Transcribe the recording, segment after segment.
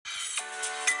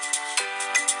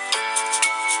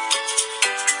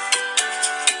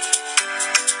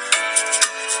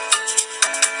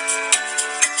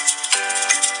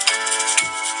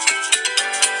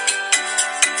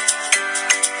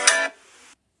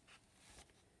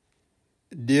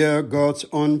Dear God's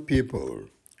own people,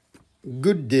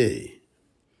 good day.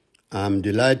 I'm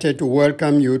delighted to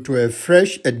welcome you to a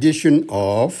fresh edition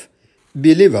of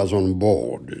Believers on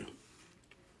Board.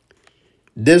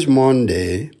 This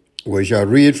Monday, we shall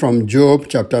read from Job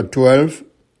chapter 12,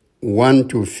 1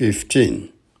 to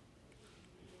 15.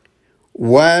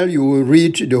 While you will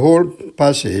read the whole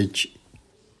passage,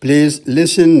 please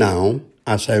listen now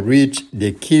as I read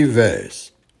the key verse.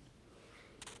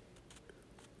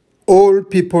 All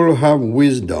people have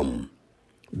wisdom,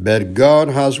 but God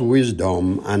has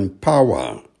wisdom and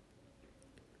power.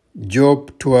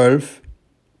 Job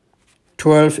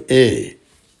 12:12a.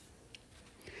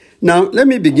 Now, let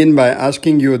me begin by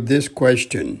asking you this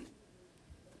question.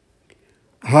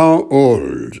 How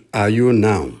old are you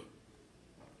now?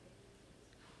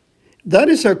 That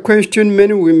is a question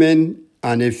many women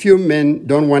and a few men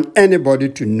don't want anybody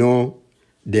to know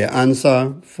the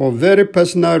answer for very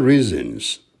personal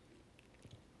reasons.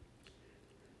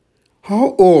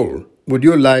 How old would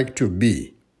you like to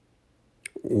be?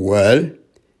 Well,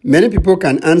 many people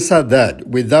can answer that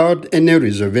without any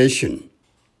reservation.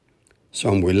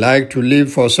 Some would like to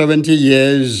live for 70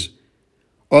 years,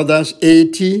 others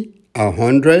 80,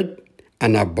 100,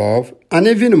 and above, and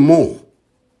even more.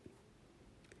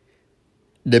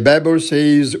 The Bible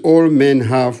says all men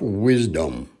have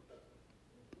wisdom.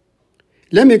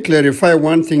 Let me clarify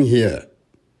one thing here.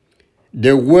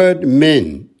 The word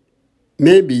men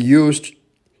may be used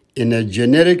in a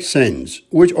generic sense,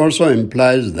 which also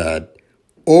implies that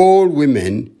all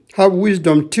women have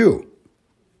wisdom too.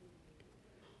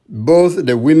 Both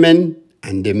the women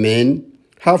and the men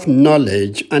have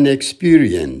knowledge and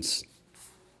experience.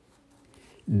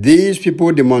 These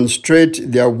people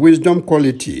demonstrate their wisdom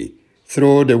quality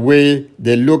through the way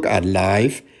they look at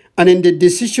life and in the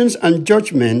decisions and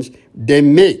judgments they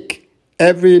make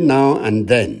every now and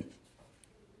then.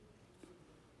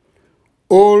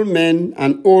 All men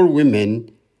and all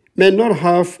women may not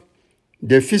have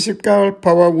the physical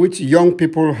power which young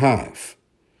people have,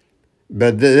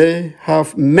 but they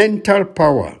have mental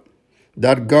power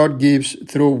that God gives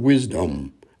through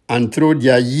wisdom and through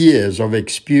their years of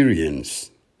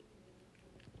experience.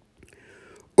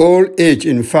 Old age,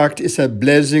 in fact, is a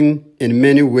blessing in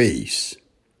many ways.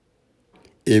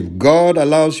 If God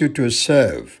allows you to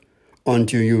serve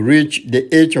until you reach the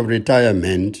age of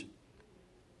retirement,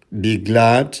 be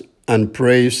glad and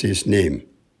praise His name.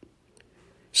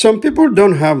 Some people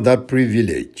don't have that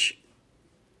privilege.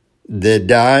 They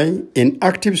die in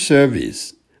active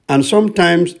service and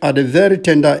sometimes at a very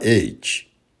tender age.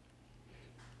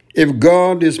 If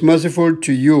God is merciful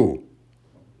to you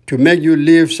to make you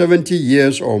live 70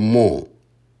 years or more,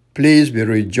 please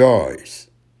rejoice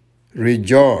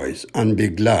and be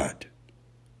glad.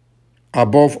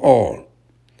 Above all,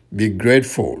 be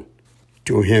grateful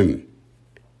to Him.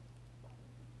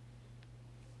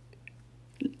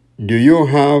 Do you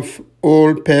have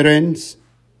old parents?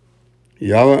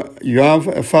 You have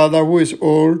a father who is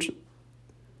old,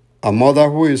 a mother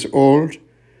who is old.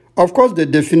 Of course, the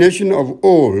definition of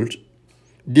old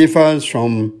differs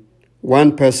from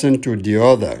one person to the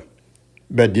other,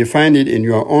 but define it in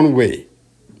your own way.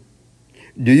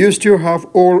 Do you still have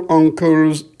old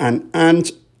uncles and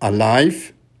aunts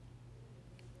alive?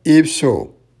 If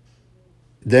so,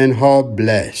 then how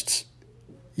blessed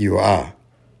you are.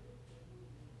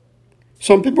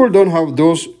 Some people don't have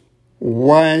those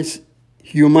wise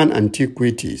human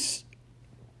antiquities.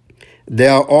 They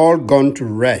are all gone to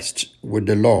rest with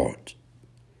the Lord.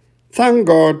 Thank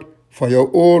God for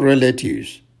your old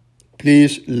relatives.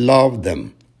 Please love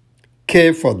them,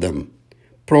 care for them,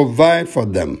 provide for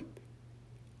them,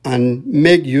 and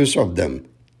make use of them.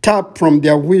 Tap from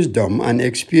their wisdom and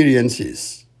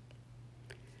experiences.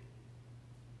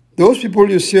 Those people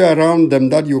you see around them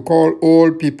that you call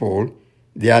old people,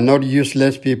 they are not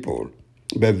useless people,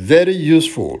 but very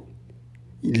useful,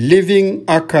 living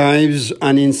archives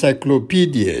and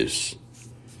encyclopedias.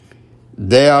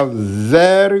 They are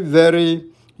very, very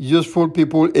useful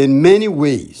people in many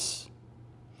ways.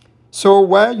 So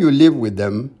while you live with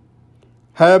them,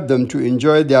 help them to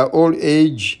enjoy their old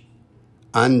age,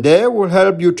 and they will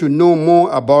help you to know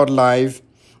more about life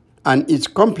and its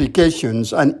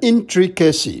complications and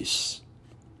intricacies.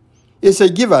 It's a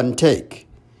give and take.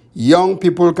 Young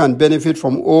people can benefit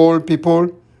from old people.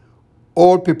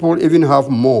 Old people even have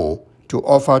more to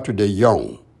offer to the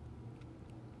young.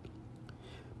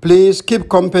 Please keep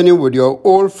company with your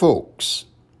old folks.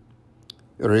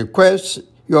 Request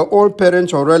your old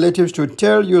parents or relatives to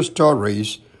tell you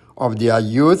stories of their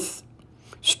youth,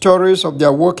 stories of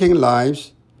their working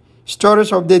lives,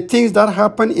 stories of the things that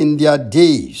happened in their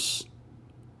days.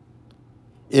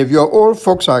 If your old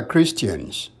folks are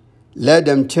Christians, let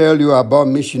them tell you about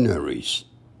missionaries,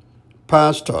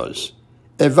 pastors,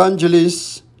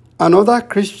 evangelists, and other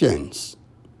Christians.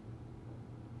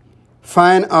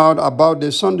 Find out about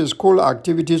the Sunday school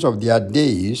activities of their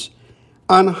days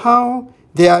and how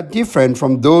they are different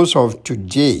from those of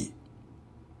today.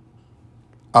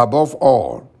 Above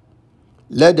all,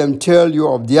 let them tell you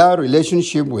of their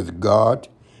relationship with God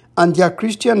and their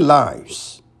Christian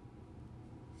lives.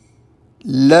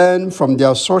 Learn from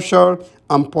their social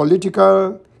and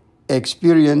political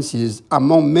experiences,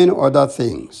 among many other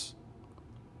things.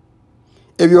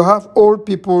 If you have old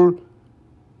people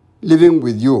living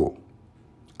with you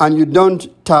and you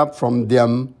don't tap from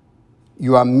them,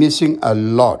 you are missing a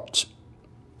lot.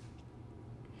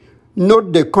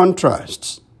 Note the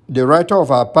contrasts the writer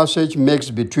of our passage makes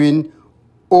between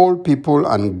old people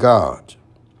and God.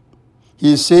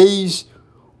 He says,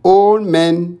 old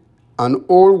men and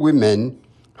old women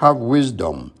have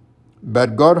wisdom,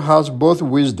 but God has both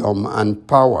wisdom and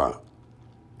power.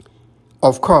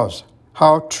 Of course,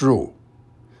 how true.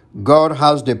 God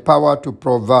has the power to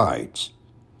provide,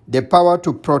 the power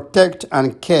to protect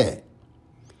and care.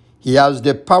 He has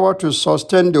the power to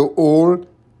sustain the old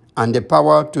and the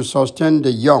power to sustain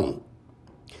the young.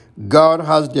 God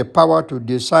has the power to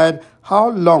decide how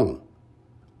long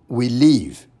we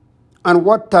live and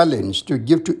what talents to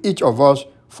give to each of us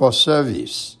for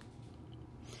service.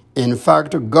 In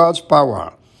fact, God's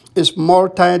power is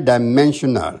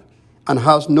multidimensional and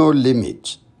has no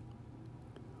limit.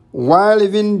 While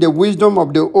even the wisdom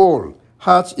of the old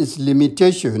has its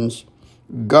limitations,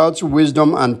 God's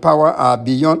wisdom and power are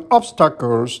beyond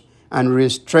obstacles and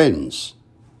restraints.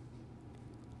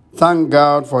 Thank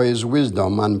God for His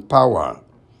wisdom and power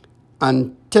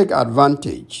and take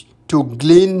advantage to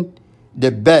glean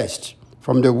the best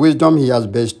from the wisdom He has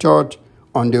bestowed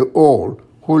on the old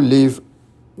who live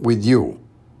with you.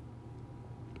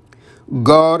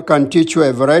 God can teach you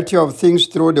a variety of things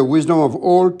through the wisdom of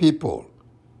old people.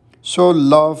 So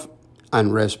love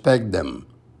and respect them.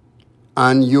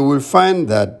 And you will find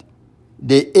that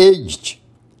the aged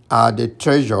are the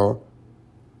treasure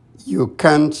you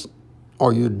can't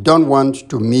or you don't want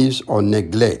to miss or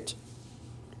neglect.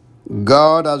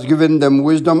 God has given them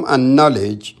wisdom and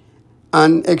knowledge,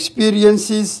 and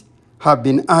experiences have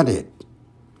been added.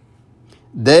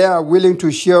 They are willing to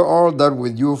share all that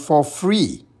with you for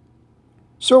free.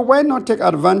 So why not take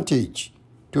advantage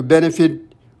to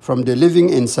benefit from the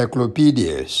living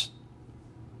encyclopedias?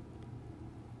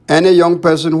 Any young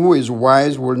person who is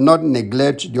wise will not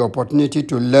neglect the opportunity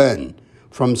to learn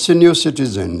from senior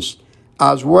citizens,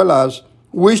 as well as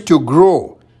wish to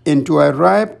grow into a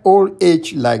ripe old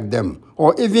age like them,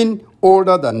 or even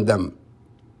older than them.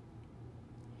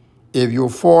 If you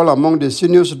fall among the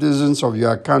senior citizens of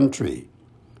your country,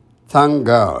 thank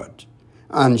God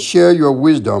and share your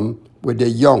wisdom with the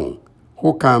young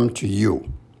who come to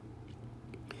you.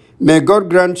 May God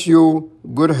grant you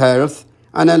good health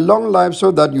and a long life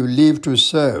so that you live to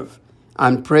serve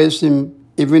and praise Him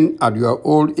even at your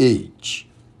old age.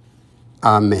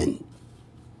 Amen.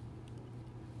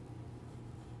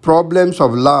 Problems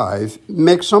of life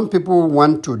make some people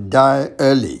want to die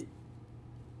early.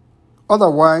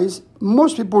 Otherwise,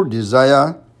 most people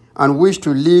desire and wish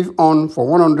to live on for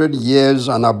 100 years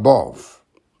and above.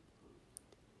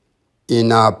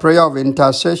 In our prayer of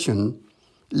intercession,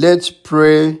 let's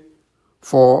pray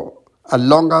for a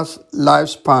longer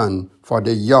lifespan for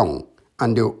the young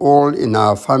and the old in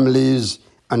our families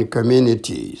and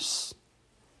communities.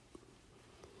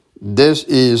 This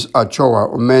is Achoa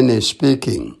Omene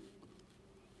speaking.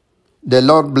 The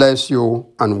Lord bless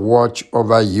you and watch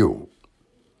over you.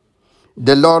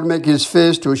 The Lord make His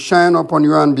face to shine upon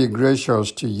you and be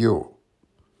gracious to you.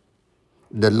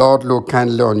 The Lord look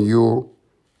kindly on you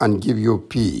and give you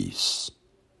peace.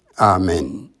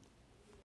 Amen.